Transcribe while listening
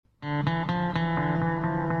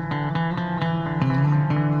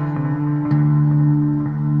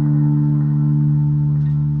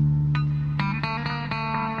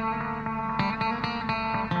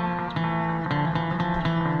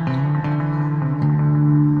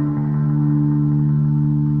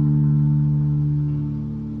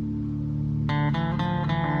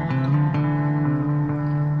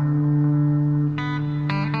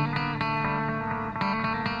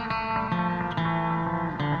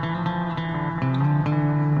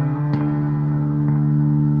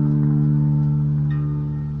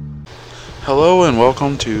Hello and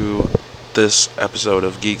welcome to this episode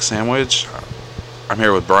of Geek Sandwich. I'm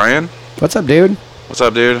here with Brian. What's up, dude? What's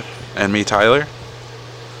up, dude? And me, Tyler.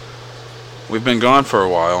 We've been gone for a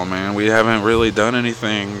while, man. We haven't really done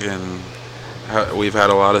anything, and we've had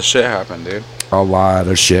a lot of shit happen, dude. A lot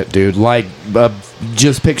of shit, dude. Like,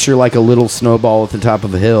 just picture like a little snowball at the top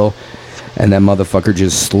of a hill, and that motherfucker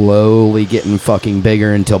just slowly getting fucking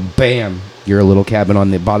bigger until, bam, you're a little cabin on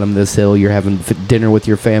the bottom of this hill, you're having dinner with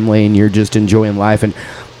your family, and you're just enjoying life, and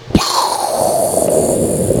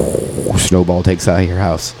snowball takes out of your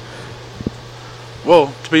house.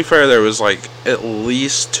 Well, to be fair, there was like at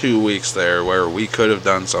least 2 weeks there where we could have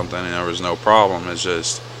done something and there was no problem. It's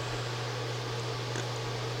just,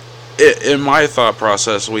 in my thought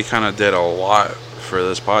process, we kind of did a lot for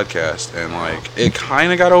this podcast, and like it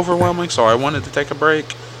kind of got overwhelming, so I wanted to take a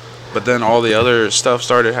break. But then all the other stuff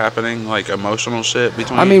started happening, like emotional shit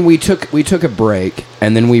between. I mean, we took a break,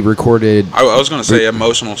 and then we recorded. I was gonna say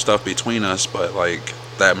emotional stuff between us, but like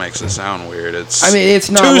that makes it sound weird. It's. I mean, it's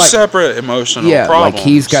not two like, separate emotional yeah, problems. like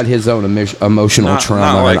he's got his own emotional trauma,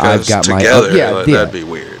 not like and I've got together. my. Yeah, that'd be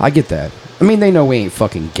weird. I get that. I mean, they know we ain't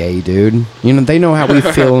fucking gay, dude. You know, they know how we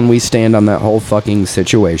feel, and we stand on that whole fucking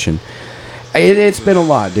situation. It's been a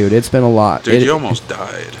lot, dude. It's been a lot. Dude, you almost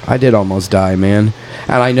died. I did almost die, man.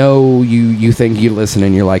 And I know you think you listen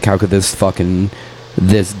and you're like, how could this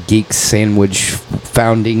Geek Sandwich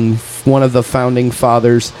one of the founding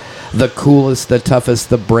fathers, the coolest, the toughest,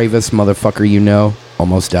 the bravest motherfucker you know,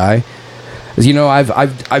 almost die? As you know,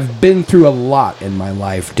 I've been through a lot in my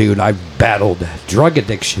life, dude. I've battled drug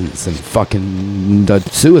addictions and fucking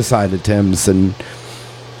suicide attempts, and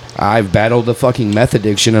I've battled a fucking meth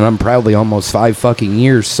addiction, and I'm proudly almost 5 fucking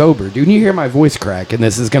years sober. Dude, you hear my voice crack, and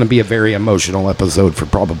this is going to be a very emotional episode for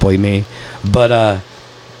probably me. But,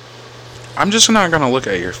 I'm just not going to look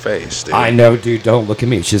at your face, dude. I know, dude, don't look at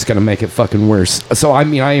me. It's just going to make it fucking worse. So, I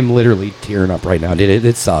mean, I am literally tearing up right now, dude.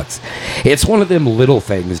 It sucks. It's one of them little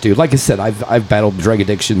things, dude. Like I said, I've battled drug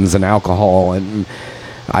addictions and alcohol, and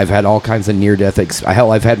I've had all kinds of near-death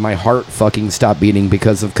hell, I've had my heart fucking stop beating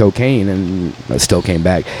because of cocaine, and I still came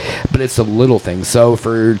back. But it's a little thing. So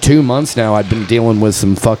for 2 months now, I've been dealing with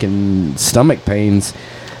some fucking stomach pains,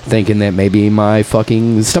 thinking that maybe my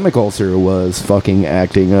fucking stomach ulcer was fucking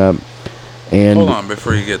acting up. And hold on,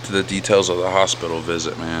 before you get to the details of the hospital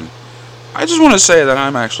visit, man. I just want to say that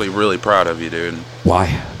I'm actually really proud of you, dude.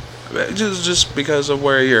 Why? Just because of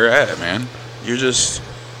where you're at, man. You're just...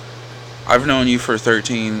 I've known you for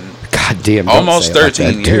 13... God damn, almost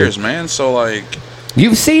 13 years, man. So, like...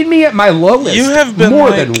 You've seen me at my lowest. You have been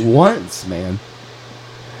more than once, man.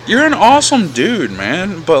 You're an awesome dude,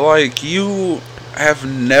 man. But, like, you have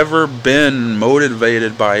never been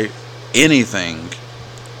motivated by anything.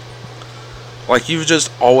 Like, you've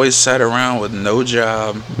just always sat around with no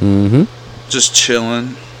job. Mm-hmm. Just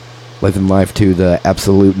chilling. Living life to the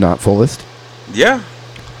absolute not fullest. Yeah.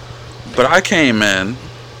 But I came in,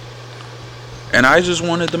 and I just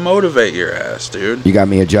wanted to motivate your ass, dude. You got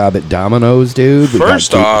me a job at Domino's, dude.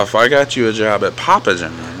 First off, I got you a job at Papa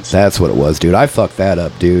John's. That's what it was, dude. I fucked that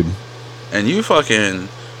up, dude. And you fucking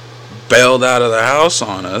bailed out of the house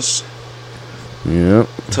on us. Yep.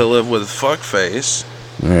 To live with fuckface.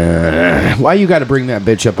 Why you gotta bring that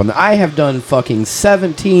bitch up on the... I have done fucking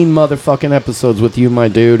 17 motherfucking episodes with you, my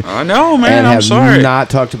dude. I know, man. And I'm sorry. have not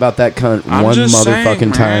talked about that cunt one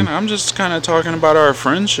motherfucking time. I'm just kind of talking about our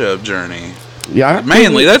friendship journey. Yeah.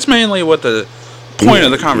 That's mainly what the point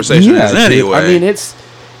of the conversation is anyway. I mean, it's...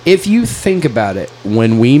 If you think about it,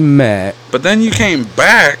 when we met... But then you came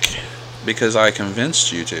back because I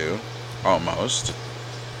convinced you to. Almost.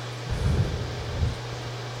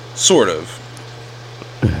 Sort of.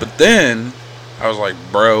 But then I was like,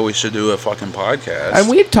 bro, we should do a fucking podcast. And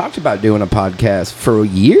we had talked about doing a podcast for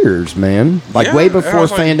years, man. Like, yeah, way before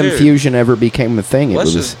Fandom like, Fusion ever became a thing.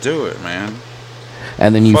 Let's just do it, man.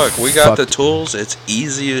 And then you we got the tools. It's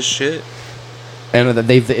easy as shit. And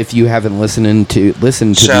if you haven't listened to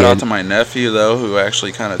shout out to my nephew though, who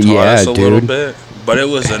actually kind of taught us a little bit. But it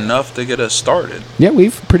was enough to get us started. Yeah,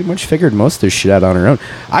 we've pretty much figured most of this shit out on our own.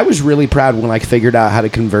 I was really proud when I figured out how to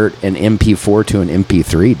convert an MP4 to an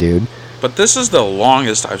MP3, dude. But this is the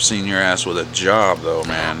longest I've seen your ass with a job, though,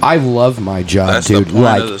 man. I love my job, That's dude. the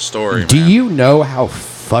point of the story, do man. you know how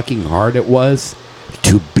fucking hard it was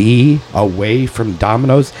to be away from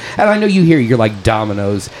Domino's? And I know you're like,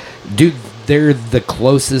 Domino's. Dude, they're the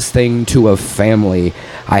closest thing to a family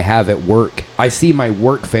I have at work. I see my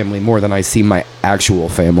work family more than I see my actual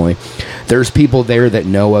family. There's people there that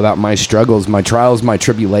know about my struggles, my trials, my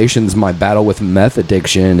tribulations, my battle with meth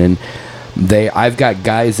addiction, and I've got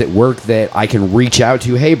guys at work that I can reach out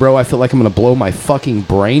to. Hey, bro, I feel like I'm going to blow my fucking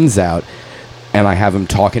brains out. And I have them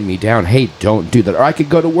talking me down. Hey, don't do that. Or I could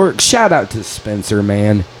go to work. Shout out to Spencer,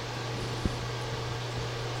 man.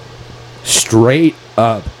 Straight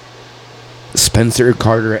up. Spencer,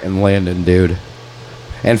 Carter, and Landon, dude.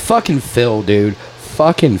 And fucking Phil, dude.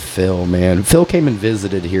 Fucking Phil, man. Phil came and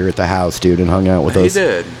visited here at the house, dude, and hung out with us. He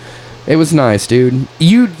did. It was nice, dude.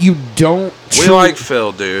 You don't... We like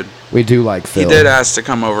Phil, dude. We do like Phil. He did ask to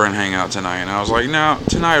come over and hang out tonight, and I was like, no,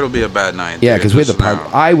 tonight will be a bad night. Yeah, dude, because we had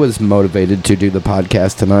the I was motivated to do the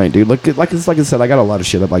podcast tonight, dude. Like I said, I got a lot of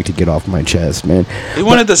shit I'd like to get off my chest, man. He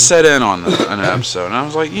wanted to set in on an episode, and I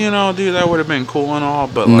was like, dude, that would have been cool and all,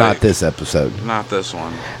 but not this episode, not this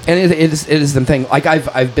one. And it is the thing. Like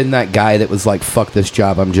I've been that guy that was like, fuck this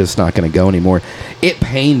job, I'm just not going to go anymore. It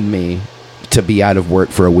pained me to be out of work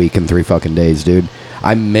for a week and 3 fucking days, dude.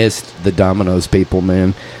 I missed the Domino's people,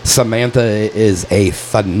 man. Samantha is a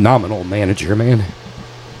phenomenal manager, man.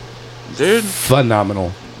 Dude.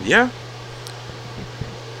 Phenomenal. Yeah.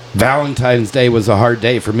 Valentine's Day was a hard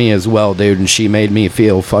day for me as well, dude, and she made me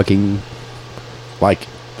feel fucking like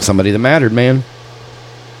somebody that mattered, man.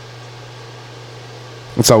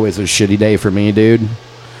 It's always a shitty day for me, dude.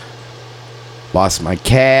 Lost my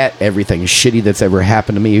cat. Everything shitty that's ever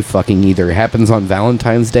happened to me fucking either happens on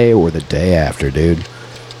Valentine's Day or the day after, dude.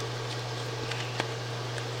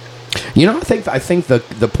 I think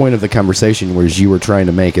the point of the conversation was you were trying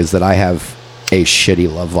to make is that I have a shitty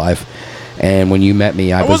love life. And when you met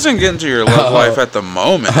me, I wasn't getting to your love life at the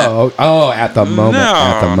moment. At the moment.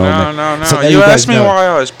 No. So you asked me why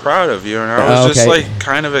I was proud of you, and I was just like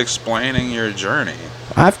kind of explaining your journey.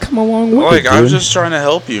 I've come a long way. Like, I was just trying to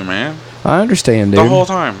help you, man. I understand, dude. The whole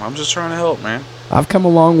time. I'm just trying to help, man. I've come a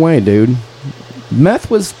long way, dude.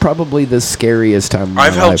 Meth was probably the scariest time of my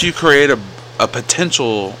life. I've helped you create a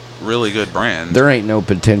potential really good brand. There ain't no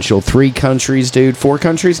potential. 3 countries, dude. 4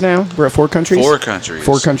 countries now? We're at 4 countries? 4 countries.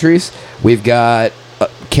 4 countries. We've got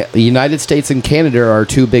the United States and Canada are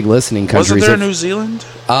 2 big listening countries. Wasn't there New Zealand?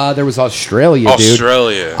 There was Australia, dude.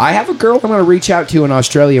 Australia. I have a girl I'm going to reach out to in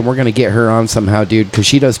Australia, and we're going to get her on somehow, dude, because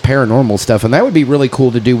she does paranormal stuff, and that would be really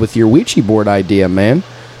cool to do with your Ouija board idea, man.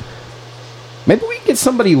 Maybe we can get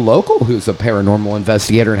somebody local who's a paranormal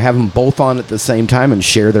investigator and have them both on at the same time and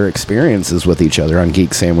share their experiences with each other on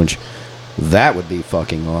Geek Sandwich. That would be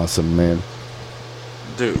fucking awesome, man.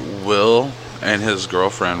 Dude, Will and his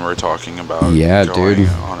girlfriend were talking about going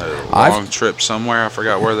on a long trip somewhere. I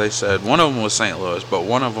forgot where they said. One of them was St. Louis, but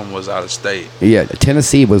one of them was out of state. Yeah,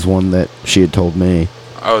 Tennessee was one that she had told me.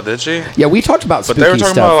 Oh, did she? Yeah, we talked about spooky stuff. But they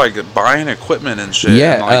were talking about, like, buying equipment and shit.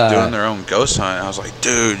 Yeah. And, like, doing their own ghost hunt. I was like,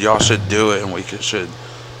 dude, y'all should do it, and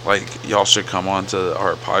y'all should come on to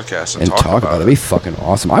our podcast and talk about it. It'd be fucking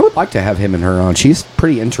awesome. I would like to have him and her on. She's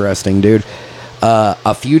pretty interesting, dude.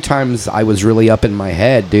 A few times I was really up in my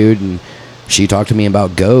head, dude, and she talked to me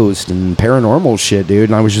about ghosts and paranormal shit, dude,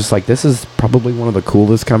 and I was just like, this is probably one of the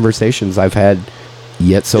coolest conversations I've had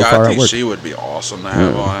yet so far. I think she would be awesome to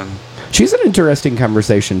have on. She's an interesting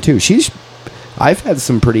conversation, too. I've had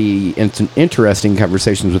some pretty interesting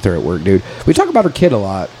conversations with her at work, dude. We talk about her kid a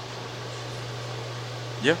lot.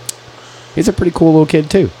 Yeah. He's a pretty cool little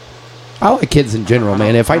kid, too. I like kids in general,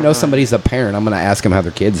 man. If I know somebody's a parent, I'm going to ask them how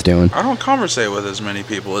their kid's doing. I don't conversate with as many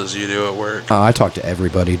people as you do at work. I talk to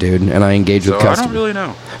everybody, dude, and I engage with customers. I don't really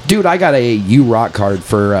know. Dude, I got a U-Rock card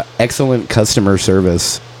for excellent customer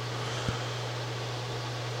service.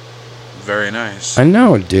 Very nice. I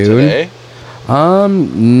know, dude. Today?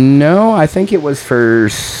 No, I think it was for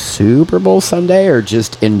Super Bowl Sunday or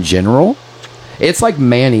just in general. It's like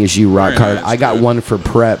Manny's U-Rock card. Nice, I got dude. one for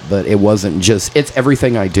prep, but it wasn't just... It's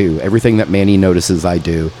everything I do. Everything that Manny notices I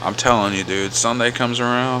do. I'm telling you, dude. Sunday comes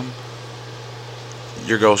around,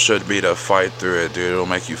 your goal should be to fight through it, dude. It'll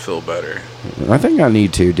make you feel better. I think I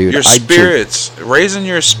need to, dude. Your spirits, raising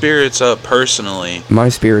your spirits up personally. My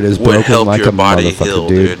spirit is would broken help like your a body motherfucker, heal,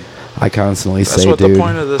 dude. dude. I constantly That's say, what dude, the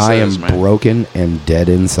point of this I am is, man. broken and dead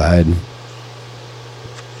inside.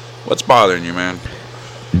 What's bothering you, man?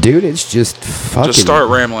 Dude, it's just fucking. Just start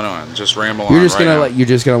rambling on. Just ramble on. You're just gonna let. You're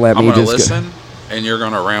just gonna let I'm me gonna just listen, and you're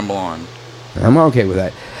gonna ramble on. I'm okay with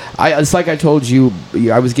that. It's like I told you.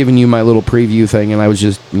 I was giving you my little preview thing, and I was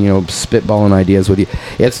just spitballing ideas with you.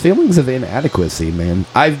 It's feelings of inadequacy, man.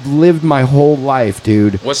 I've lived my whole life,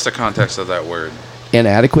 dude. What's the context of that word?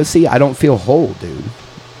 Inadequacy. I don't feel whole, dude.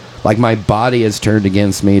 Like my body is turned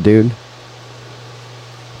against me, dude.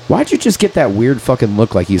 Why'd you just get that weird fucking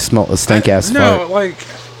look like you smelled a stink ass fart? No, like,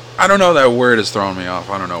 I don't know. That word is throwing me off.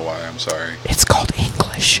 I don't know why. I'm sorry. It's called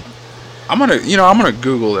English. I'm gonna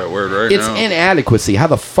Google that word right now. It's inadequacy. How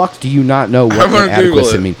the fuck do you not know what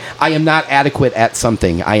inadequacy means? I am not adequate at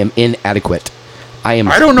something. I am inadequate. I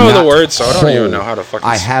don't know the word, so I don't even know how to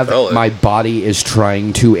fucking spell it. My body is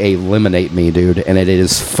trying to eliminate me, dude, and it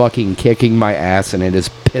is fucking kicking my ass, and it is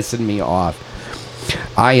pissing me off.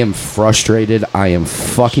 I am frustrated. I am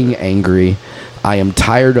fucking angry. I am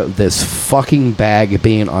tired of this fucking bag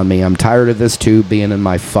being on me. I'm tired of this tube being in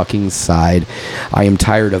my fucking side. I am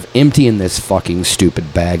tired of emptying this fucking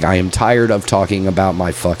stupid bag. I am tired of talking about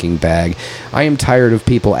my fucking bag. I am tired of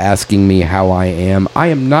people asking me how I am. I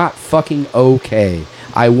am not fucking okay.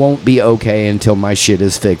 I won't be okay until my shit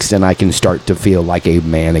is fixed and I can start to feel like a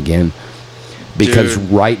man again. Because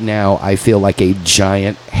right now I feel like a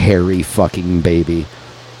giant hairy fucking baby.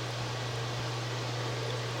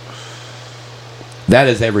 That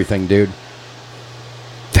is everything, dude.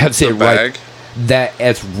 That's it, right?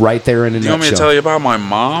 That's right there in a nutshell. Do you want me to tell you about my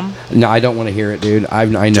mom? No, I don't want to hear it, dude. I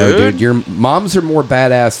know, dude. Your moms are more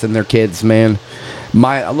badass than their kids, man.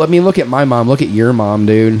 Let me look at my mom. Look at your mom,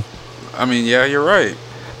 dude. I mean, yeah, you're right.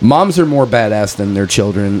 Moms are more badass than their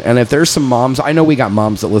children. And if there's some moms, I know we got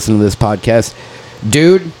moms that listen to this podcast.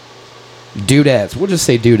 Dudettes. We'll just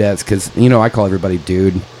say dudettes because, I call everybody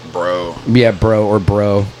dude. Bro. Yeah, bro or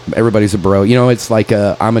bro. Everybody's a bro. It's like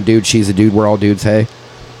I'm a dude, she's a dude, we're all dudes, hey?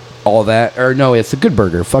 All that. Or no, it's a Good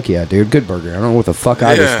Burger. Fuck yeah, dude. Good Burger. I don't know what the fuck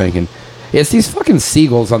I was thinking. It's these fucking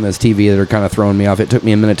seagulls on this TV that are kind of throwing me off. It took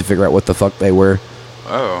me a minute to figure out what the fuck they were.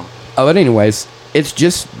 Oh, but anyways, it's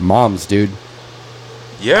just moms, dude.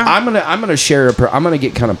 Yeah. I'm gonna share I'm gonna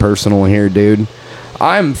get kind of personal here, dude.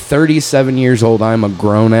 I'm 37 years old. I'm a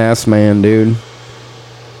grown ass man, dude.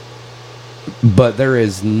 But there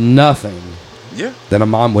is nothing that a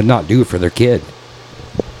mom would not do for their kid.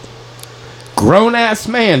 Grown ass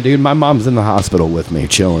man, dude. My mom's in the hospital with me,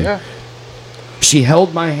 chilling. Yeah. She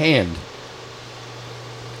held my hand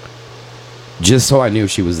just so I knew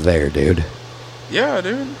she was there, dude. Yeah,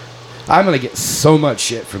 dude. I'm gonna get so much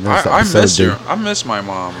shit from this episode, I miss dude. I miss my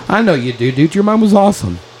mom. I know you do, dude. Your mom was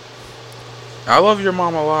awesome. I love your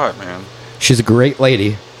mom a lot, man. She's a great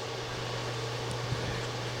lady.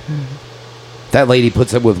 That lady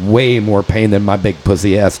puts up with way more pain than my big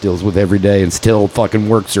pussy ass deals with every day and still fucking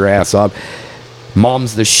works her ass off.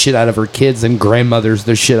 Mom's the shit out of her kids and grandmother's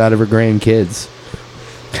the shit out of her grandkids.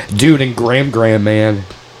 Dude, and Graham, man.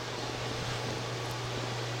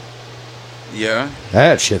 Yeah.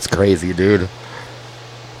 That shit's crazy, dude.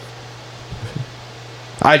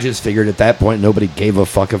 I just figured at that point nobody gave a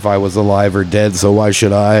fuck if I was alive or dead, so why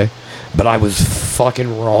should I? But I was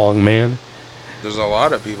fucking wrong, man. There's a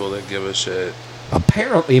lot of people that give a shit.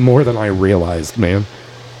 Apparently more than I realized, man.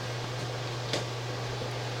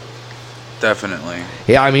 Definitely.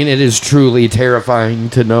 Yeah, I mean, it is truly terrifying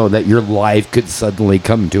to know that your life could suddenly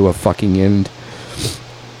come to a fucking end.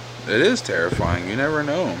 It is terrifying. You never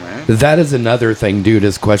know, man. That is another thing, dude,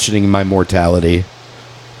 is questioning my mortality.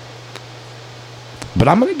 But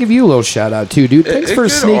I'm going to give you a little shout out, too, dude. Thanks for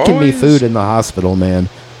sneaking me food in the hospital, man.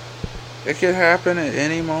 It could happen at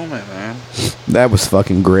any moment, man. That was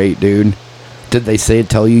fucking great, dude. Did they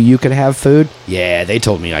tell you could have food? Yeah, they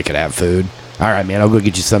told me I could have food. All right, man, I'll go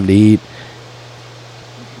get you something to eat.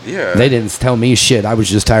 Yeah. They didn't tell me shit. I was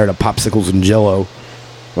just tired of popsicles and Jell-O.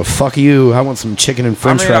 Well, fuck you. I want some chicken and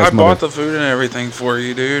french fries. I bought the food and everything for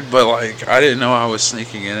you, dude, but, I didn't know I was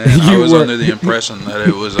sneaking in it. I was under the impression that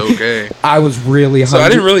it was okay. I was really hungry. So I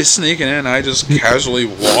didn't really sneak it in. I just casually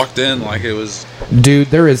walked in like it was... Dude,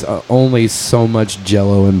 there is only so much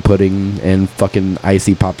Jell-O and pudding and fucking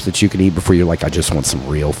icy pops that you can eat before you're like, I just want some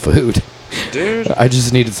real food. Dude. I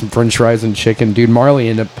just needed some french fries and chicken. Dude, Marley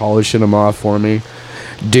ended up polishing them off for me.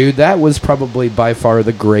 Dude, that was probably by far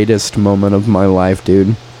the greatest moment of my life,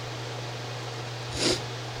 dude.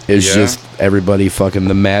 It's just everybody fucking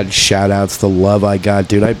the mad shout outs, the love I got,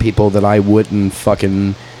 dude. I had people that I wouldn't have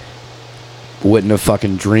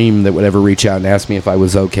fucking dreamed that would ever reach out and ask me if I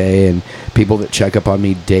was okay, and people that check up on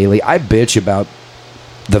me daily. I bitch about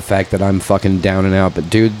the fact that I'm fucking down and out,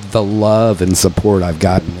 but dude, the love and support I've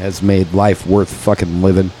gotten has made life worth fucking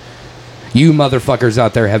living. You motherfuckers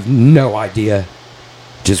out there have no idea.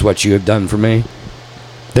 just what you have done for me.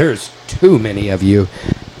 There's too many of you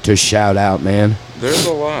to shout out, man. There's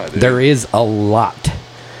a lot, dude. There is a lot.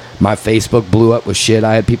 My Facebook blew up with shit.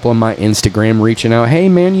 I had people on my Instagram reaching out, hey,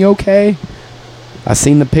 man, you okay? I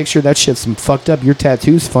seen the picture. That shit's fucked up. Your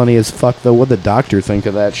tattoo's funny as fuck, though. What'd the doctor think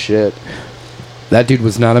of that shit? That dude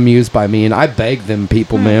was not amused by me, and I beg them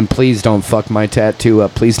people, man, please don't fuck my tattoo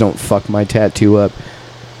up. Please don't fuck my tattoo up.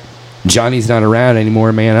 Johnny's not around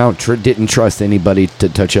anymore, man. I didn't trust anybody to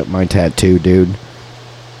touch up my tattoo, dude.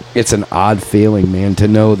 It's an odd feeling, man, to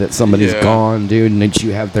know that somebody's gone, dude, and that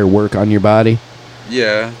you have their work on your body.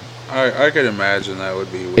 Yeah, I could imagine that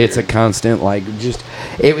would be weird. It's a constant, like, just...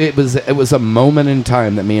 It was a moment in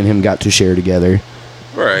time that me and him got to share together.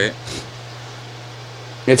 Right.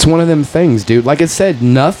 It's one of them things, dude. Like I said,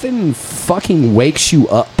 nothing fucking wakes you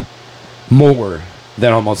up more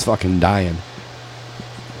than almost fucking dying.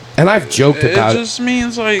 And I've joked about it. It just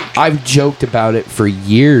means, like... I've joked about it for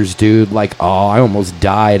years, dude. Like, oh, I almost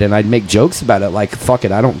died. And I'd make jokes about it. Like, fuck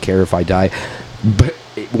it, I don't care if I die. But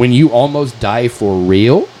when you almost die for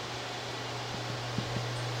real,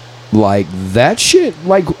 like, that shit,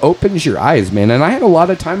 like, opens your eyes, man. And I had a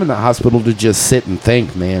lot of time in the hospital to just sit and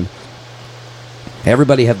think, man.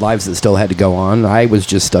 Everybody had lives that still had to go on. I was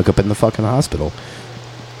just stuck up in the fucking hospital.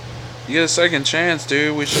 You get a second chance,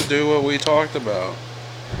 dude. We should do what we talked about.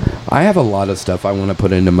 I have a lot of stuff I want to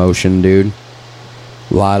put into motion, dude.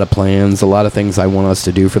 A lot of plans, a lot of things I want us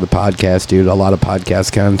to do for the podcast, dude. A lot of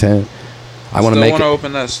podcast content. I want to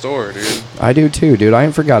open that store, dude. I do too, dude. I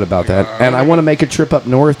ain't forgot about that. And I want to make a trip up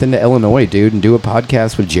north into Illinois, dude, and do a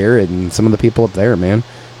podcast with Jared and some of the people up there, man.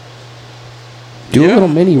 Do a little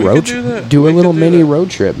mini road trip. Do a little mini road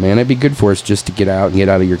trip, man. It'd be good for us just to get out and get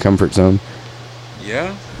out of your comfort zone.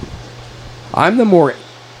 Yeah. I'm the more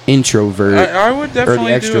introvert. I would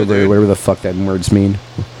definitely or the extrovert, whatever the fuck that words mean.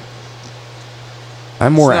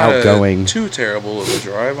 I'm more outgoing. Too terrible of a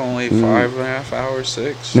drive. Only 5.5 hours,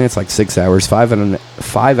 6. It's like 6 hours.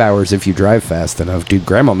 5 hours if you drive fast enough, dude.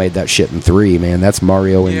 Grandma made that shit in 3, man. That's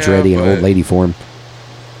Mario Andretti in old lady form.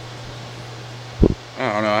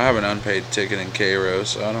 I don't know. I have an unpaid ticket in Cairo,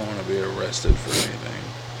 so I don't want to be arrested for anything.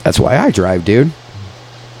 That's why I drive, dude.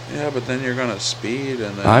 Yeah, but then you're gonna speed,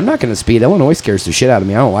 and then I'm not gonna speed. Illinois scares the shit out of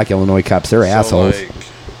me. I don't like Illinois cops. They're assholes. Like,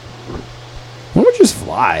 why don't we just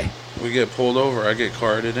fly? We get pulled over. I get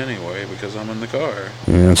carded anyway because I'm in the car.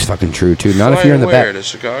 Yeah, that's fucking true too. Not if you're in the back. To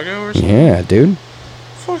Chicago or something? Yeah, dude.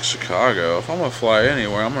 Fuck Chicago. If I'm gonna fly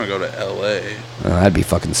anywhere, I'm gonna go to L.A. Oh, that'd be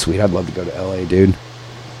fucking sweet. I'd love to go to L.A., dude.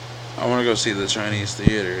 I want to go see the Chinese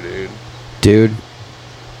theater, dude. Dude.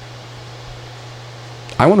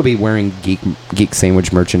 I want to be wearing geek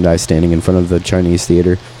sandwich merchandise standing in front of the Chinese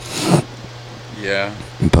theater. Yeah.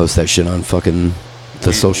 And post that shit on fucking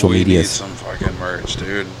the social medias. We need some fucking merch,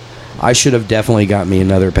 dude. I should have definitely got me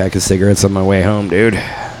another pack of cigarettes on my way home, dude.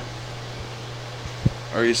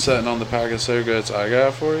 Are you sitting on the pack of cigarettes I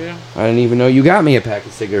got for you? I didn't even know you got me a pack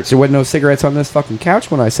of cigarettes. There wasn't no cigarettes on this fucking couch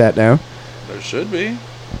when I sat down. There should be.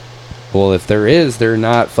 Well, if there is, they're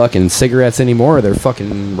not fucking cigarettes anymore. They're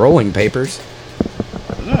fucking rolling papers.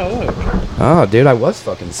 No, look. Oh, dude, I was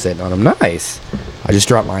fucking sitting on them. Nice. I just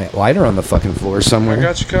dropped my lighter on the fucking floor somewhere. I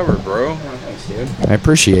got you covered, bro. Thanks, dude. I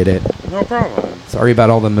appreciate it. No problem. Sorry about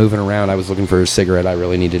all the moving around. I was looking for a cigarette. I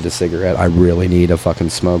really needed a cigarette. I really need a fucking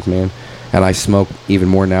smoke, man. And I smoke even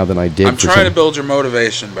more now than I did. I'm trying to build your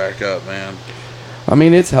motivation back up, man. I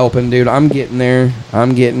mean, it's helping, dude. I'm getting there.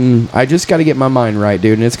 I just got to get my mind right,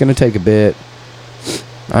 dude, and it's going to take a bit.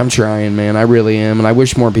 I'm trying, man. I really am, and I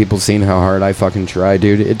wish more people seen how hard I fucking try,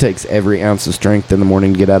 dude. It takes every ounce of strength in the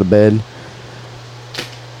morning to get out of bed.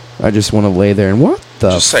 I just want to lay there and what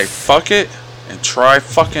the... Just say fuck it and try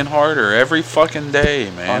fucking harder every fucking day,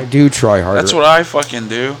 man. I do try harder. That's what I fucking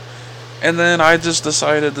do. And then I just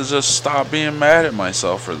decided to just stop being mad at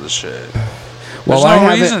myself for this shit. There's no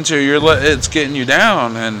reason to. It's getting you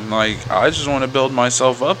down, and like I just want to build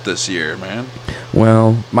myself up this year, man.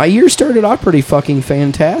 Well, my year started off pretty fucking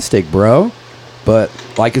fantastic, bro. But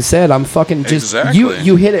like I said, I'm fucking just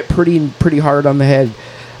you hit it pretty hard on the head.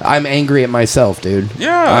 I'm angry at myself, dude.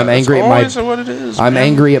 Yeah, I'm angry at what it is. I'm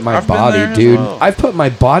angry at my body, dude. Well. I've put my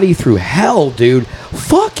body through hell, dude.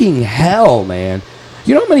 Fucking hell, man.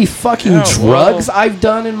 You know how many fucking drugs I've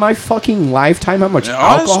done in my fucking lifetime? How much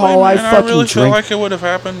alcohol I've fucking drank? I really feel like it would have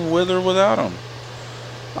happened with or without them.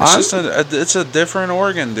 It's a different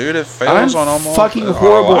organ, dude. It fails on almost fucking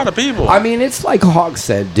horrible. A lot of people. I mean, it's like Hawk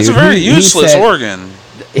said, dude. It's a very useless organ.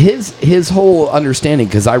 His whole understanding,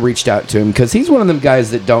 because I reached out to him, because he's one of them guys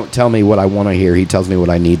that don't tell me what I want to hear. He tells me what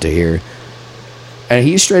I need to hear. And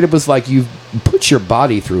he straight up was like, you've put your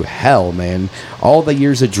body through hell, man. All the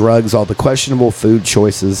years of drugs, all the questionable food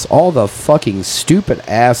choices, all the fucking stupid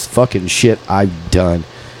ass fucking shit I've done.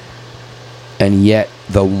 And yet,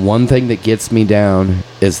 the one thing that gets me down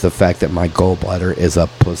is the fact that my gallbladder is a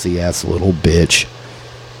pussy ass little bitch.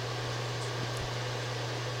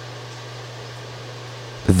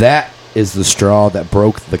 That is the straw that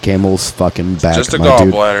broke the camel's fucking back. Just a my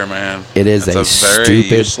dude. gallbladder, man. It is It's a very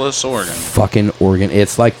stupid useless organ. fucking organ.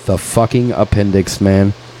 It's like the fucking appendix,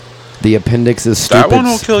 man. The appendix is stupid. That one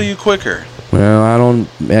will kill you quicker. Well, I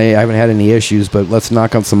haven't had any issues, but let's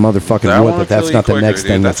knock on some motherfucking That wood one will that that's kill not you the quicker, next dude.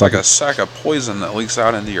 thing. That's like fucking, a sack of poison that leaks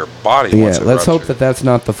out into your body. yeah. Once it Let's hope ruptures. that that's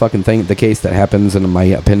not the fucking thing. The case that happens, and my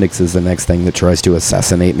appendix is the next thing that tries to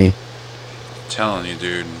assassinate me. I'm telling you,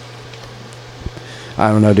 dude. I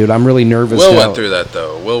don't know, dude. I'm really nervous. Will now. went through that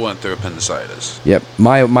though. Will went through appendicitis. Yep.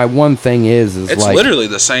 My one thing is It's like, literally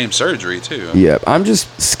the same surgery too. Yep. I'm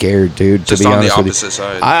just scared, dude. Just to be on the honest with you. opposite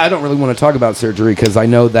side. I don't really want to talk about surgery because I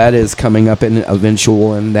know that is coming up in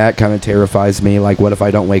eventual, and that kind of terrifies me. Like, what if I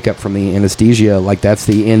don't wake up from the anesthesia? Like, that's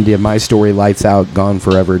the end of my story. Lights out, gone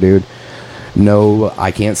forever, dude. No,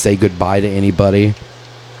 I can't say goodbye to anybody.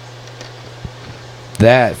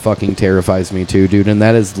 That fucking terrifies me too, dude. And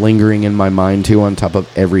that is lingering in my mind too, on top of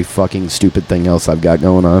every fucking stupid thing else I've got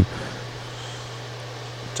going on.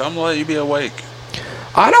 Tell them to let you be awake.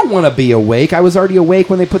 I don't want to be awake. I was already awake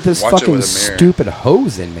when they put this Watch it fucking with a mirror. stupid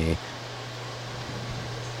hose in me.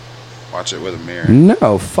 Watch it with a mirror.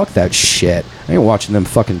 No, fuck that shit. I ain't watching them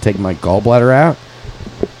fucking take my gallbladder out.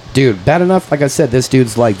 Dude, bad enough, like I said, this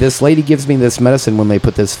dude's like, this lady gives me this medicine when they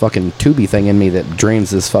put this fucking tubey thing in me that drains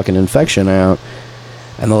this fucking infection out.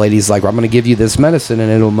 And the lady's like, well, I'm going to give you this medicine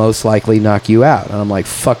and it'll most likely knock you out. And I'm like,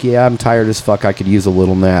 fuck yeah, I'm tired as fuck. I could use a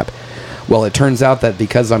little nap. Well, it turns out that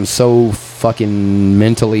because I'm so fucking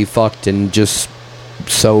mentally fucked and just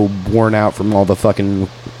so worn out from all the fucking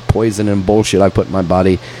poison and bullshit I put in my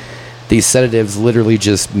body, these sedatives literally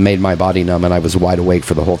just made my body numb, and I was wide awake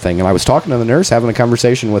for the whole thing. And I was talking to the nurse, having a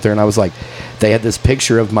conversation with her, and I was like, they had this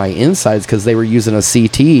picture of my insides because they were using a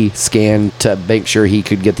CT scan to make sure he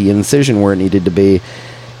could get the incision where it needed to be.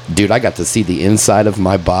 Dude, I got to see the inside of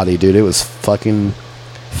my body, dude. It was fucking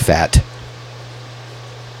fat.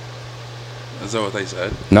 Is that what they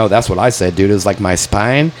said? No, that's what I said, dude. It was like my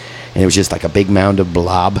spine, and it was just like a big mound of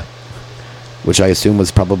blob, which I assume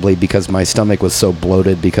was probably because my stomach was so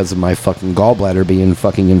bloated because of my fucking gallbladder being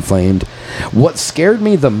fucking inflamed. What scared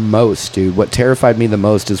me the most, dude, what terrified me the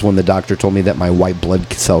most is when the doctor told me that my white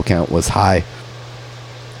blood cell count was high.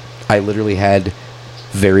 I literally had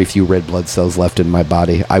very few red blood cells left in my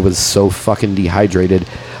body. I was so fucking dehydrated.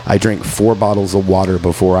 I drank 4 bottles of water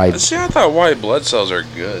before I... See, I thought white blood cells are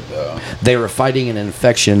good, though. They were fighting an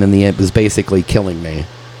infection, and it was basically killing me.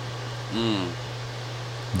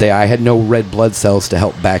 I had no red blood cells to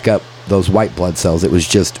help back up those white blood cells. It was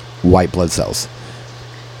just white blood cells.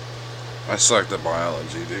 I sucked at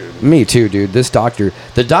biology, dude. Me too, dude.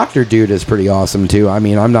 The doctor dude is pretty awesome too. I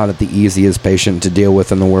mean, I'm not the easiest patient to deal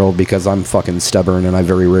with in the world because I'm fucking stubborn and I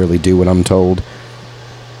very rarely do what I'm told.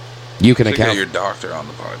 You can Get account... your doctor on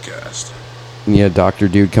the podcast. Yeah, doctor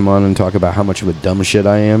dude, come on and talk about how much of a dumb shit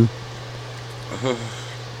I am.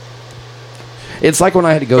 It's like when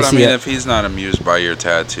I had to go But I see mean, it. if he's not amused by your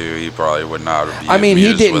tattoo, he probably would not be I mean, he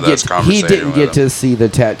amused didn't with us get conversating to see the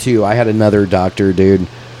tattoo. I had another doctor, dude,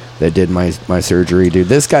 that did my surgery, dude.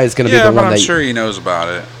 This guy's gonna be the but one I'm that... sure he knows about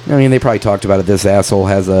it. I mean, they probably talked about it. This asshole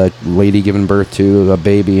has a lady giving birth to a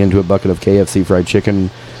baby into a bucket of KFC fried chicken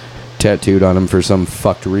tattooed on him for some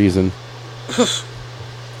fucked reason.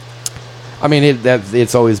 I mean,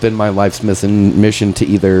 it's always been my life's mission to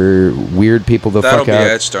either weird people the That'll fuck out. be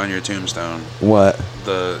etched on your tombstone. What?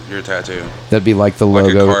 Your tattoo. That'd be like the Like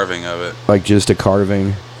logo. a carving of it. Like just a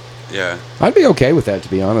carving. Yeah. I'd be okay with that, to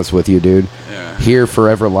be honest with you, dude. Yeah. Here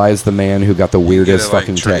forever lies the man who got the weirdest you get it,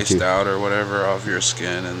 fucking like, traced tattoo. out or whatever off your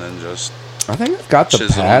skin, and then just I think I've got the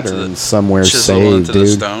chisel pattern into the- somewhere chisel saved, into the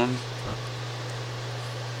dude. stone.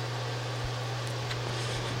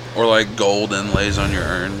 Or like gold inlays on your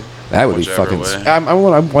urn. That would be whichever fucking... way. I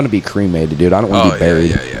want to be cremated, dude. I don't want to be buried.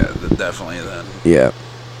 Yeah. Definitely then. Yeah.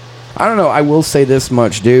 I don't know. I will say this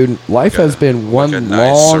much, dude. Life has been one Like a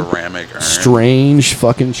nice long, ceramic urn. strange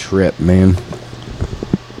fucking trip, man.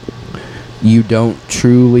 You don't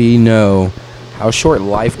truly know how short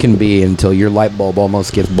life can be until your light bulb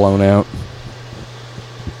almost gets blown out.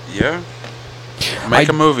 Yeah. Make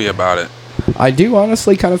a movie about it. I do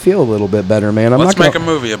honestly kind of feel a little bit better, man. Let's make a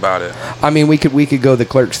movie about it. I mean, we could go the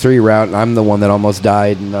Clerks 3 route, and I'm the one that almost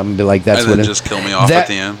died, and I'm be like, that's And what then it, just kill me off that, at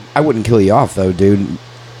the end. I wouldn't kill you off though, dude.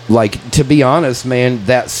 Like, to be honest, man,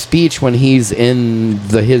 that speech when he's in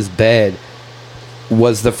his bed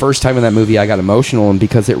was the first time in that movie I got emotional, and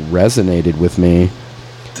because it resonated with me.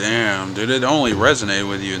 Damn, dude, it only resonated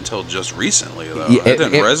with you until just recently, though. Yeah, it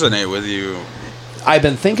didn't resonate with you. I've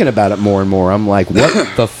been thinking about it more and more. I'm like,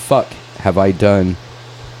 what the fuck have I done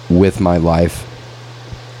with my life?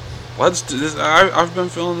 Let's do this. I've been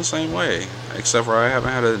feeling the same way, except for I haven't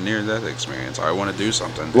had a near-death experience. I want to do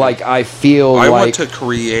something. Dude. Like, I feel I like... want to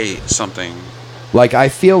create something. Like, I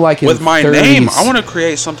feel like in with my 30s, name. I want to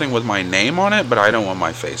create something with my name on it, but I don't want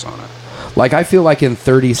my face on it. Like, I feel like in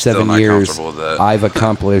 37 Still not years, comfortable with that. I've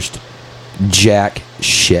accomplished jack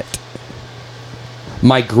shit.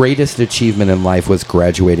 My greatest achievement in life was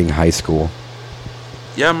graduating high school.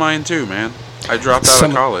 Yeah, mine too, man. I dropped out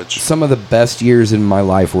of college. Some of the best years in my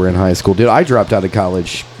life were in high school. Dude, I dropped out of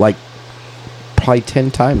college, like, probably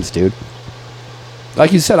 10 times, dude.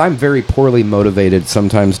 Like you said, I'm very poorly motivated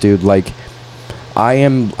sometimes, dude. Like,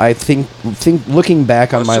 I think looking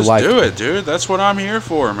back on my life... Let's just do it, dude. That's what I'm here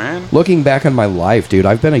for, man. Looking back on my life, dude,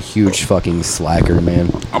 I've been a huge fucking slacker,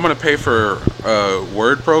 man. I'm going to pay for a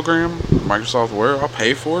Word program, Microsoft Word. I'll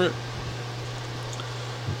pay for it.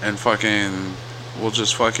 And fucking...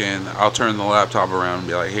 I'll turn the laptop around and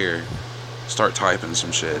be like, here, start typing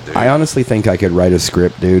some shit, dude. I honestly think I could write a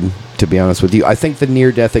script, dude, to be honest with you. I think the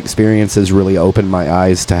near-death experience has really opened my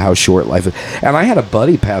eyes to how short life is. And I had a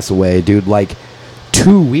buddy pass away, dude, like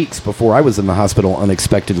 2 weeks before I was in the hospital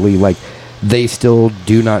unexpectedly. Like, they still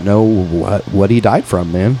do not know what he died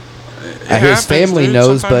from, man. His family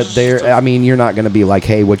knows, but you're not going to be like,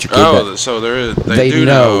 hey, what's your kid? So they do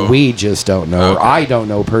know. We just don't know. Okay. Or I don't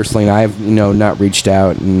know personally. And I've not reached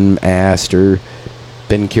out and asked or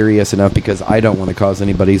been curious enough because I don't want to cause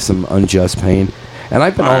anybody some unjust pain. And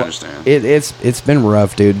I've been I understand. It's been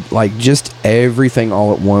rough, dude. Like, just everything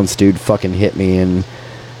all at once, dude, fucking hit me. And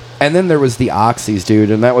then there was the oxys,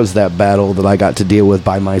 dude, and that was that battle that I got to deal with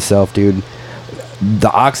by myself, dude. The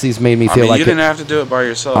oxys made me feel like... you didn't have to do it by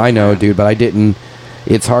yourself. I know, dude, but I didn't...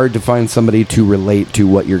 It's hard to find somebody to relate to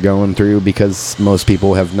what you're going through because most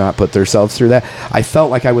people have not put themselves through that. I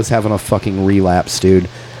felt like I was having a fucking relapse, dude.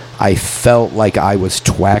 I felt like I was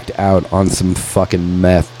twacked out on some fucking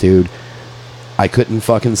meth, dude. I couldn't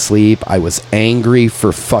fucking sleep. I was angry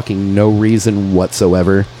for fucking no reason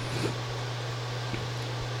whatsoever.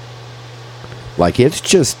 Like,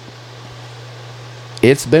 it's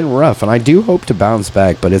been rough, and I do hope to bounce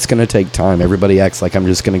back, but it's going to take time. Everybody acts like I'm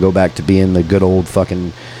just going to go back to being the good old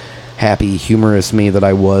fucking happy, humorous me that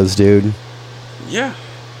I was, dude. Yeah.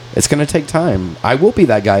 It's going to take time. I will be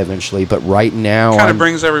that guy eventually, but right now... Kind of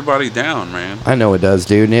brings everybody down, man. I know it does,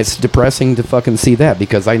 dude, and it's depressing to fucking see that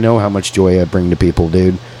because I know how much joy I bring to people,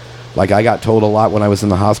 dude. Like, I got told a lot when I was in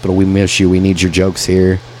the hospital, we miss you, we need your jokes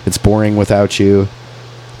here. It's boring without you.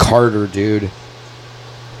 Carter, dude.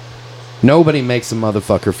 Nobody makes a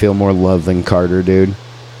motherfucker feel more loved than Carter, dude.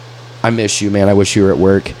 I miss you, man. I wish you were at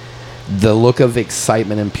work. The look of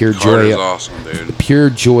excitement and pure Carter's joy... awesome, dude.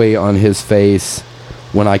 Pure joy on his face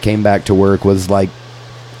when I came back to work was like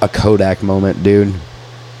a Kodak moment, dude.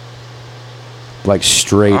 Like,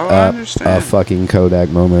 straight up a fucking Kodak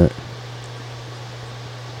moment.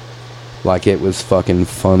 Like, it was fucking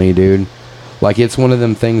funny, dude. Like, it's one of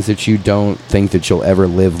them things that you don't think that you'll ever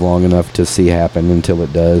live long enough to see happen until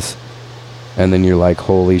it does. And then you're like,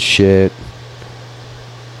 holy shit.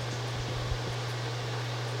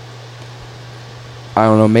 I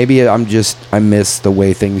don't know, maybe I miss the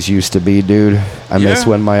way things used to be, dude. I miss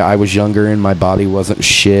when I was younger and my body wasn't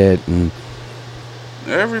shit and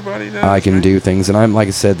everybody does. I can do things, and I'm, like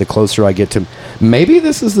I said, the closer I get to... Maybe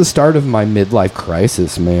this is the start of my midlife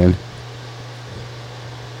crisis, man.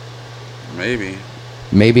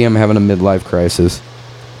 Maybe I'm having a midlife crisis.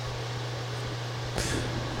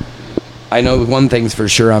 I know one thing's for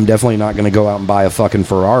sure, I'm definitely not going to go out and buy a fucking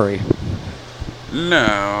Ferrari.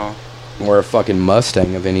 No. Or a fucking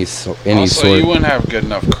Mustang of any sort. You wouldn't have good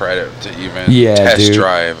enough credit to even test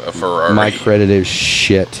drive a Ferrari. My credit is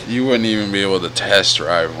shit. You wouldn't even be able to test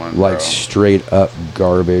drive one, like, straight up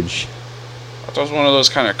garbage. I thought it was one of those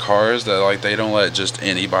kind of cars that, like, they don't let just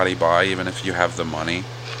anybody buy, even if you have the money.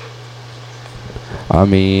 I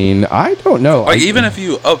mean, I don't know. Like, even if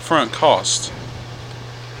you upfront cost...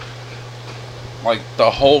 Like, the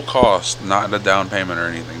whole cost, not the down payment or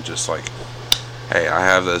anything, just like, hey, I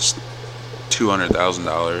have this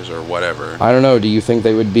 $200,000 or whatever. I don't know. Do you think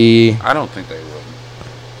they would be... I don't think they would.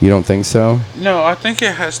 You don't think so? No, I think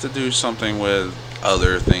it has to do something with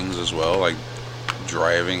other things as well, like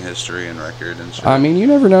driving history and record and shit. I mean, you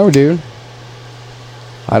never know, dude.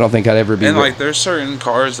 I don't think I'd ever be... And, like, there's certain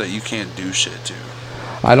cars that you can't do shit to.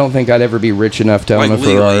 I don't think I'd ever be rich enough to own Like a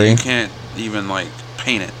legally, Ferrari. you can't even like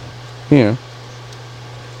paint it. Yeah.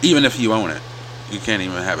 Even if you own it, you can't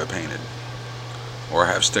even have it painted or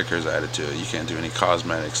have stickers added to it. You can't do any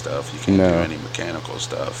cosmetic stuff. You can't do any mechanical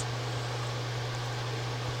stuff.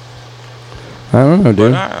 I don't know,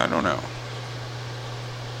 dude. But I don't know.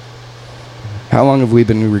 How long have we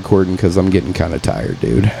been recording? Because I'm getting kind of tired,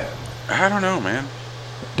 dude. I don't know, man.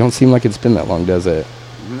 Don't seem like it's been that long, does it?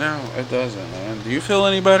 No, it doesn't, man. Do you feel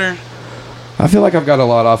any better? I feel like I've got a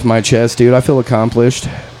lot off my chest, dude. I feel accomplished.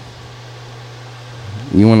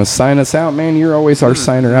 You want to sign us out, man? You're always our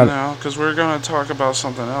signer out. No, because we're going to talk about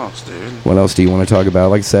something else, dude. What else do you want to talk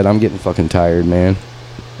about? Like I said, I'm getting fucking tired, man.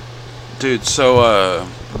 Dude, so,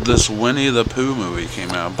 this Winnie the Pooh movie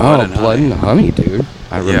came out. Blood and Honey, dude.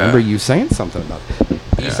 I remember you saying something about it.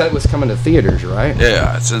 You said it was coming to theaters, right?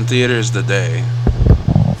 Yeah, it's in theaters today.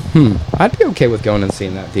 I'd be okay with going and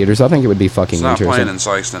seeing that in theaters. I think it would be fucking It's not interesting. playing in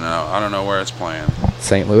Sykeston. I don't know where it's playing.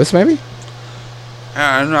 St. Louis, maybe?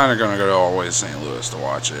 I'm not going to go all the way to St. Louis to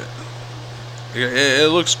watch it. It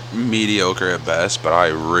looks mediocre at best, but I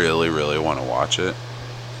really, really want to watch it.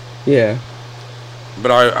 Yeah.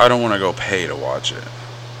 But I don't want to go pay to watch it.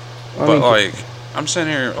 But, like, I'm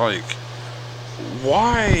sitting here, like,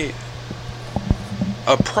 why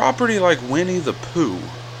a property like Winnie the Pooh,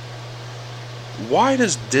 why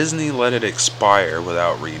does Disney let it expire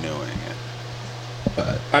without renewing it?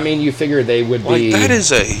 I mean, you figure they would Like, be... that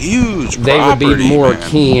is a huge property, They would be more man.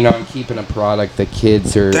 keen on keeping a product that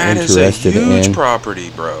kids are That interested in. is a huge property,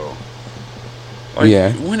 bro. Like,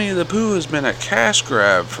 Yeah. Winnie the Pooh has been a cash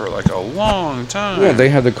grab for, like, a long time. Yeah, they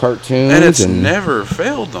had the cartoons. And it's never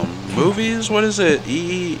failed them. Movies, what is it?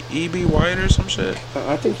 E.B. White or some shit?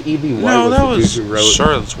 I think E.B. White No, was that the was dude who wrote...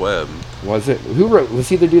 Charlotte's Web. Was it? Who wrote... Was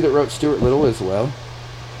he the dude that wrote Stuart Little as well?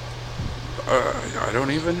 I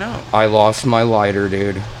don't even know. I lost my lighter,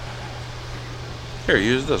 dude. Here,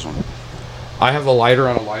 use this one. I have a lighter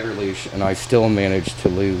on a lighter leash, and I still managed to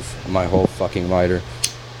lose my whole fucking lighter.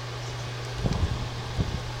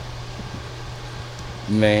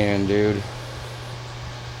 Man, dude.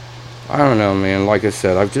 I don't know, man. Like I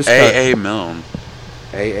said, I've just A.A. Milne.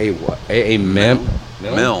 A.A. what? A.A. Milne?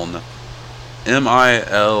 Milne.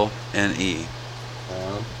 M-I-L-N-E.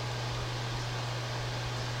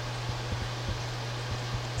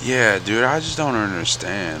 Yeah, dude, I just don't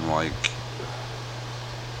understand. Like...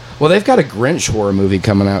 Well, they've got a Grinch horror movie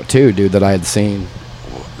coming out, too, dude, that I had seen.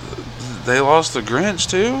 They lost the Grinch,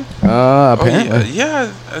 too? Apparently. Oh,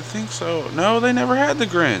 yeah, I think so. No, they never had the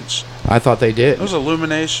Grinch. I thought they did. It was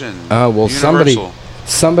Illumination. Oh, well, Universal.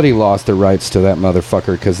 somebody lost the rights to that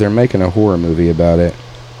motherfucker because they're making a horror movie about it.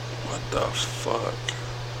 What the fuck?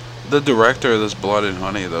 The director of this Blood and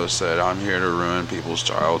Honey, though, said, I'm here to ruin people's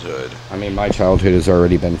childhood. I mean, my childhood has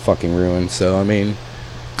already been fucking ruined, so, I mean,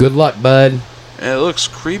 good luck, bud. And it looks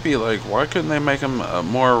creepy. Like, why couldn't they make him a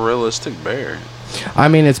more realistic bear? I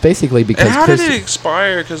mean, it's basically because... And how did it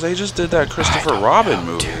expire? Because they just did that Christopher Robin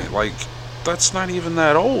movie. Dude. Like, that's not even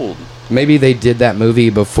that old. Maybe they did that movie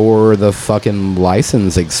before the fucking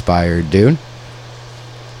license expired, dude.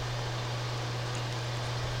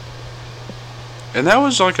 And that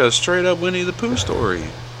was like a straight up Winnie the Pooh story.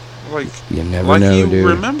 Like, you never know, you dude.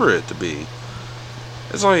 remember it to be.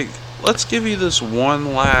 It's like, let's give you this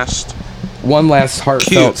one last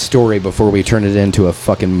heartfelt story before we turn it into a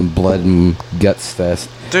fucking blood and guts fest.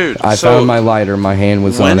 Dude, I found my lighter. My hand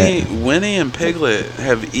was on it. Winnie and Piglet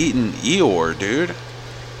have eaten Eeyore, dude.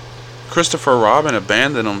 Christopher Robin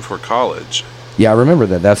abandoned him for college. Yeah, I remember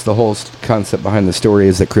that. That's the whole concept behind the story,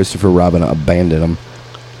 is that Christopher Robin abandoned him.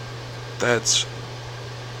 That's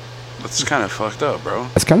kind of fucked up, bro.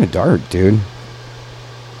 That's kind of dark, dude.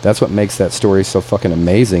 That's what makes that story so fucking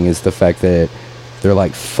amazing, is the fact that they're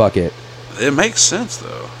like, fuck it. It makes sense,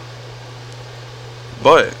 though.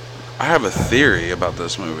 But I have a theory about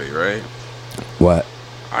this movie, right? What?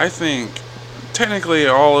 I think technically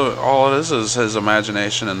all it is his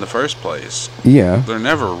imagination in the first place. Yeah. They're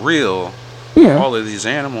never real. Yeah. All of these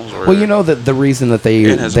animals were... Well, you know that the reason that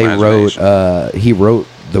he wrote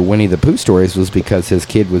the Winnie the Pooh stories was because his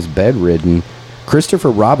kid was bedridden. Christopher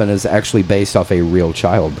Robin is actually based off a real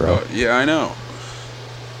child, bro. Yeah, I know.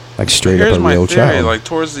 Like straight up a real child. Like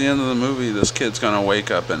towards the end of the movie, this kid's gonna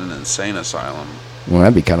wake up in an insane asylum. Well,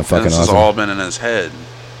 that'd be kind of fucking awesome. This has all been in his head.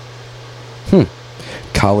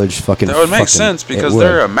 College fucking... That would make sense because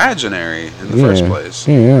they're imaginary in the first place.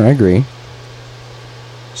 Yeah, I agree.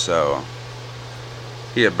 So,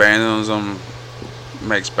 he abandons them,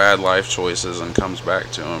 makes bad life choices, and comes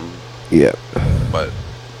back to him. Yep. But...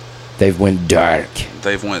 they've went dark.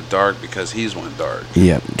 They've went dark because he's went dark.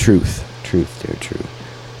 Yep, truth. Truth, dude, true.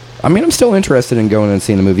 I mean, I'm still interested in going and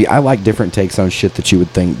seeing the movie. I like different takes on shit that you would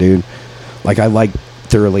think, dude. Like, I like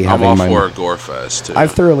thoroughly having I'm all for a gore fest, too.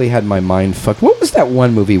 I've thoroughly had my mind fucked. What was that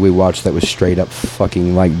one movie we watched that was straight up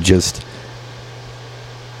fucking, like, just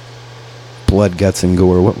blood, guts, and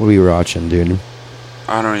gore? What were we watching, dude?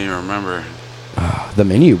 I don't even remember. The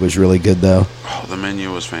Menu was really good, though. Oh, The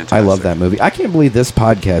Menu was fantastic. I love that movie. I can't believe this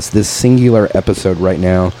podcast, this singular episode right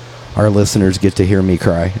now, our listeners get to hear me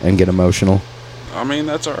cry and get emotional. I mean,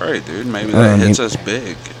 that's alright, dude. Maybe that hits us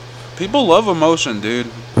big. People love emotion, dude.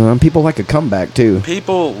 People like a comeback, too.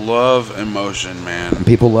 People love emotion, man. And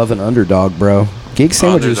people love an underdog, bro. Geek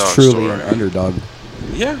Sandwich is truly story. an underdog.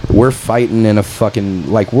 Yeah. We're fighting in a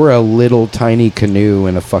fucking... Like, we're a little tiny canoe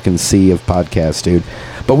in a fucking sea of podcasts, dude.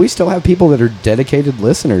 But we still have people that are dedicated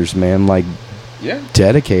listeners, man. Like, yeah,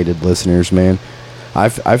 dedicated listeners, man.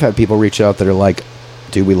 I've had people reach out that are like,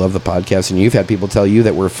 dude, we love the podcast. And you've had people tell you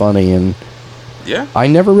that we're funny. And yeah, I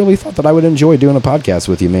never really thought that I would enjoy doing a podcast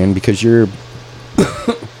with you, man, because you're...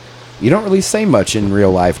 you don't really say much in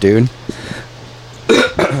real life, dude.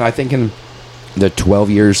 I think in the 12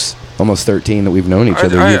 years, almost 13 that we've known each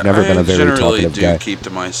other, you've never been a very talkative guy. I generally do keep to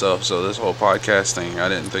myself, so this whole podcast thing I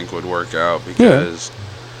didn't think would work out because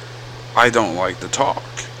I don't like to talk.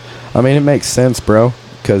 I mean, it makes sense, bro.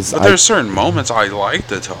 But there's certain moments I like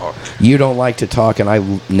to talk. You don't like to talk, and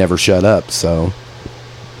I never shut up, so...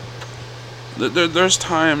 There's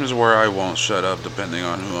times where I won't shut up depending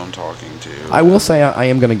on who I'm talking to. I will say I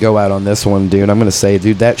am going to go out on this one, dude. I'm going to say,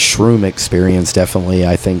 dude, that shroom experience definitely,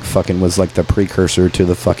 I think, fucking was like the precursor to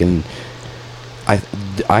the fucking...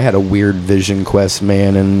 I had a weird vision quest,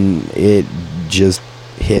 man, and it just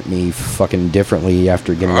hit me fucking differently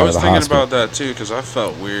after getting out of the hospital. I was thinking about that, too, because I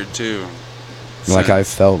felt weird, too. Like, I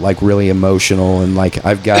felt, like, really emotional, and, like,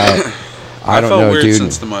 I've got... I don't know, weird dude.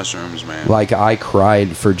 Since the mushrooms, man. Like, I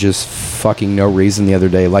cried for just fucking no reason the other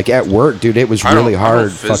day. Like, at work, dude, it was really hard. I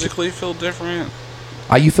don't physically feel different.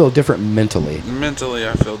 You feel different mentally. Mentally,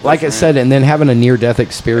 I feel different. Like I said, and then having a near-death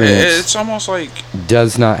experience... It's almost like...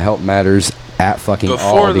 does not help matters at fucking all.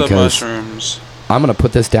 Before the mushrooms... I'm going to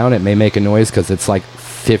put this down. It may make a noise because it's like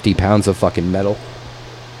 50 pounds of fucking metal.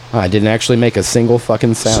 I didn't actually make a single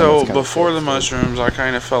fucking sound. So, before the mushrooms, I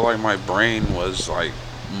kind of felt like my brain was like...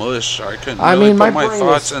 mush. I couldn't really put my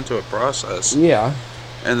thoughts into a process. Yeah.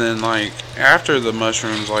 And then, like, after the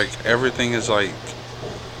mushrooms, like, everything is like...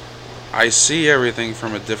 I see everything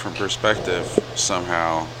from a different perspective,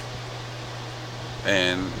 somehow.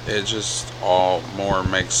 And it just all more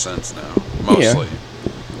makes sense now. Mostly.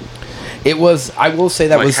 Yeah. It was... I will say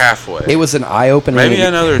that like was... halfway. It was an eye-opening... Maybe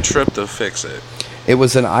another trip to fix it. It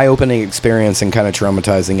was an eye-opening experience and kind of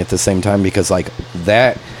traumatizing at the same time because, like,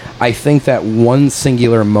 that... I think that one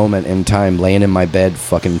singular moment in time, laying in my bed,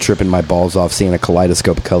 fucking tripping my balls off, seeing a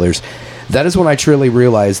kaleidoscope of colors, that is when I truly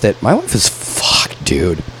realized that my life is fucked,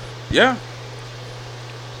 dude. Yeah.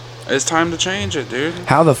 It's time to change it, dude.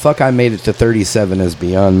 How the fuck I made it to 37 is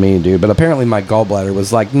beyond me, dude. But apparently my gallbladder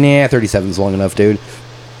was like, nah, 37's long enough, dude.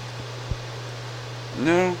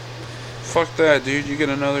 No. Fuck that, dude. You get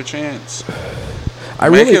another chance.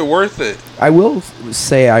 Make it worth it. I will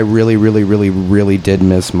say I really, really, really, really did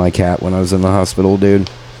miss my cat when I was in the hospital, dude.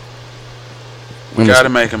 We gotta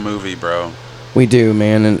make a movie, bro. We do,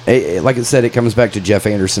 man. And like I said, it comes back to Jeff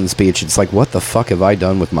Anderson's speech. It's like, what the fuck have I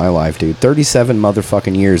done with my life, dude? 37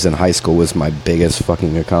 motherfucking years in high school was my biggest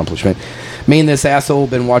fucking accomplishment. Me and this asshole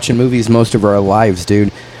been watching movies most of our lives,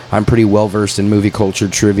 dude. I'm pretty well-versed in movie culture,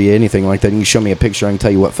 trivia, anything like that. You can show me a picture, I can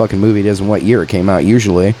tell you what fucking movie it is and what year it came out,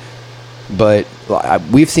 usually. But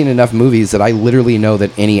we've seen enough movies that I literally know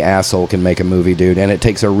that any asshole can make a movie, dude. And it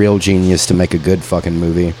takes a real genius to make a good fucking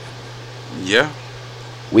movie. Yeah.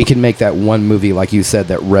 We can make that one movie, like you said,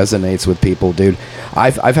 that resonates with people, dude.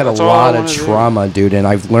 I've had a lot of trauma, dude. And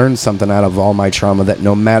I've learned something out of all my trauma that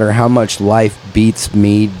no matter how much life beats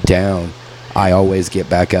me down, I always get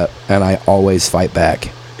back up. And I always fight back.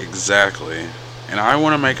 Exactly. And I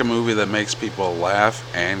want to make a movie that makes people laugh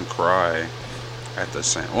and cry. At the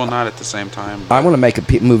same, well, not at the same time. I want to make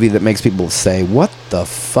a movie that makes people say, "What the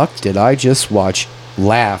fuck did I just watch?"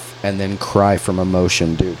 Laugh and then cry from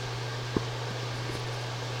emotion, dude.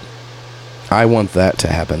 I want that to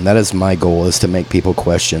happen. That is my goal: is to make people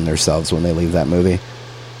question themselves when they leave that movie.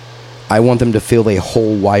 I want them to feel a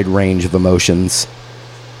whole wide range of emotions.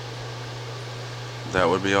 That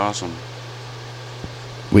would be awesome.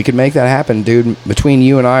 We could make that happen, dude. Between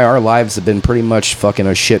you and I, our lives have been pretty much fucking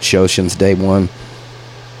a shit show since day one.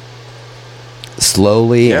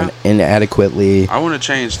 Slowly and inadequately. I want to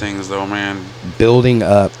change things, though, man. Building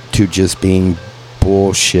up to just being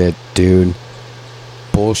bullshit, dude.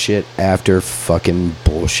 Bullshit after fucking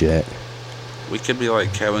bullshit. We could be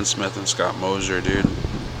like Kevin Smith and Scott Mosier, dude.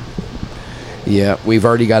 Yeah, we've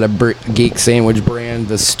already got a Geek Sandwich brand,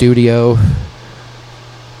 the studio.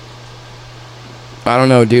 I don't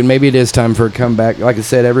know, dude. Maybe it is time for a comeback. Like I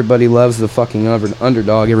said, everybody loves the fucking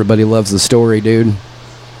underdog. Everybody loves the story, dude.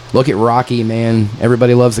 Look at Rocky, man.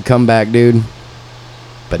 Everybody loves the comeback, dude.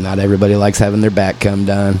 But not everybody likes having their back come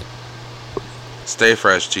done. Stay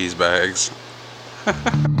fresh, cheese bags.